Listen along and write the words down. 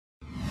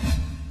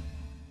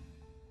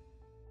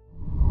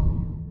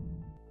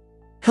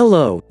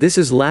Hello, this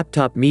is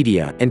Laptop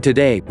Media, and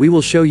today, we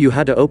will show you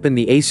how to open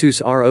the ASUS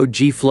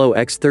ROG Flow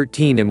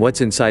X13 and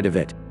what's inside of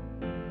it.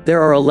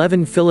 There are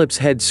 11 Phillips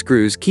head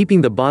screws keeping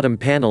the bottom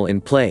panel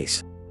in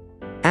place.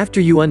 After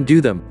you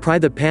undo them, pry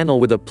the panel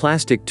with a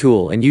plastic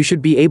tool and you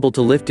should be able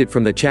to lift it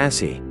from the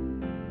chassis.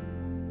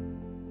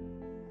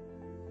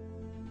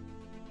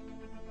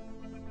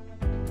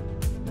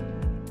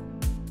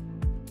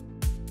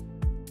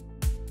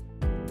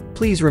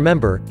 Please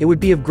remember, it would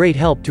be of great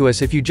help to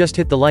us if you just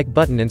hit the like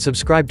button and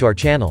subscribe to our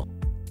channel.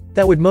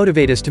 That would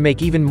motivate us to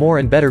make even more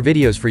and better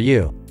videos for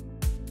you.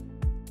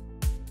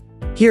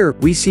 Here,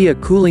 we see a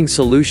cooling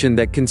solution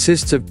that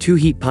consists of 2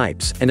 heat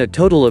pipes, and a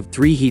total of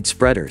 3 heat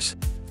spreaders.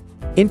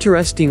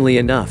 Interestingly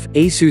enough,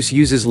 ASUS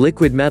uses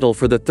liquid metal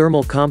for the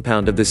thermal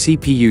compound of the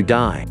CPU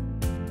die.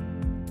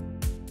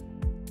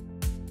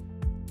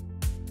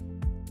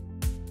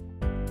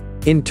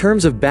 In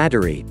terms of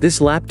battery,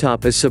 this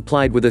laptop is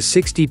supplied with a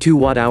 62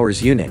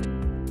 watt-hours unit.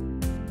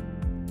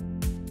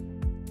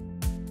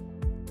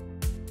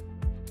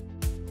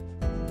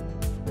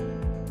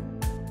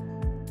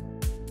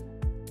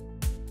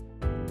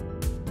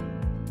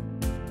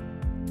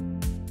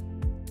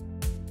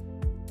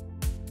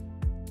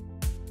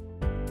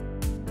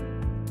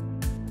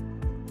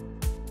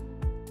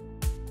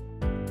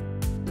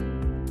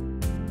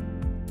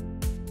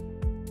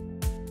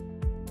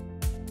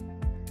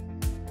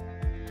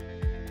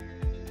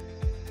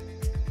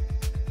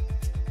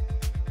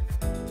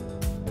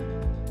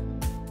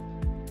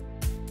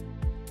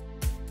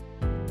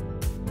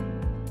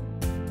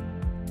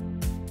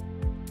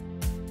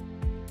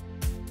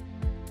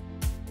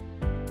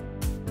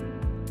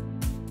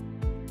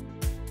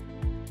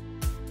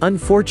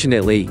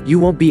 Unfortunately, you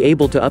won't be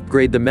able to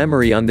upgrade the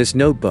memory on this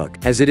notebook,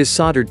 as it is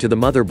soldered to the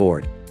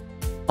motherboard.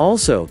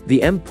 Also,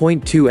 the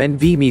M.2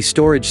 NVMe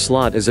storage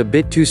slot is a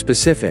bit too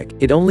specific,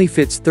 it only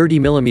fits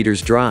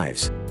 30mm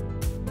drives.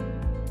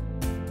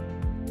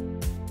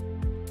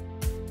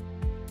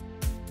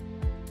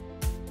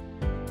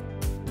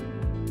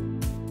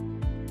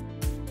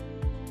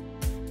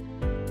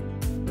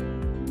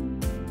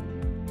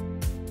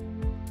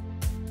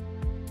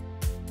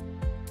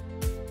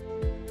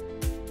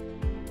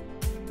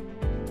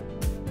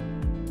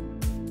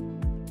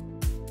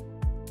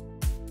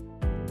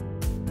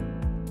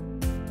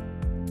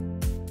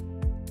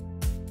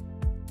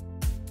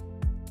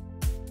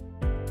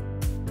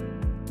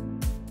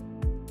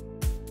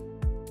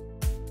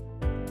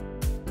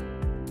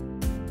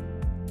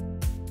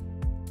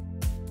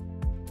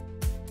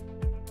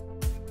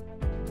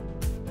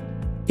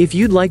 If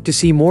you'd like to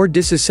see more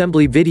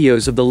disassembly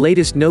videos of the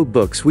latest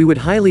notebooks, we would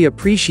highly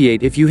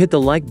appreciate if you hit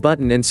the like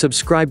button and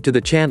subscribe to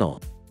the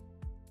channel.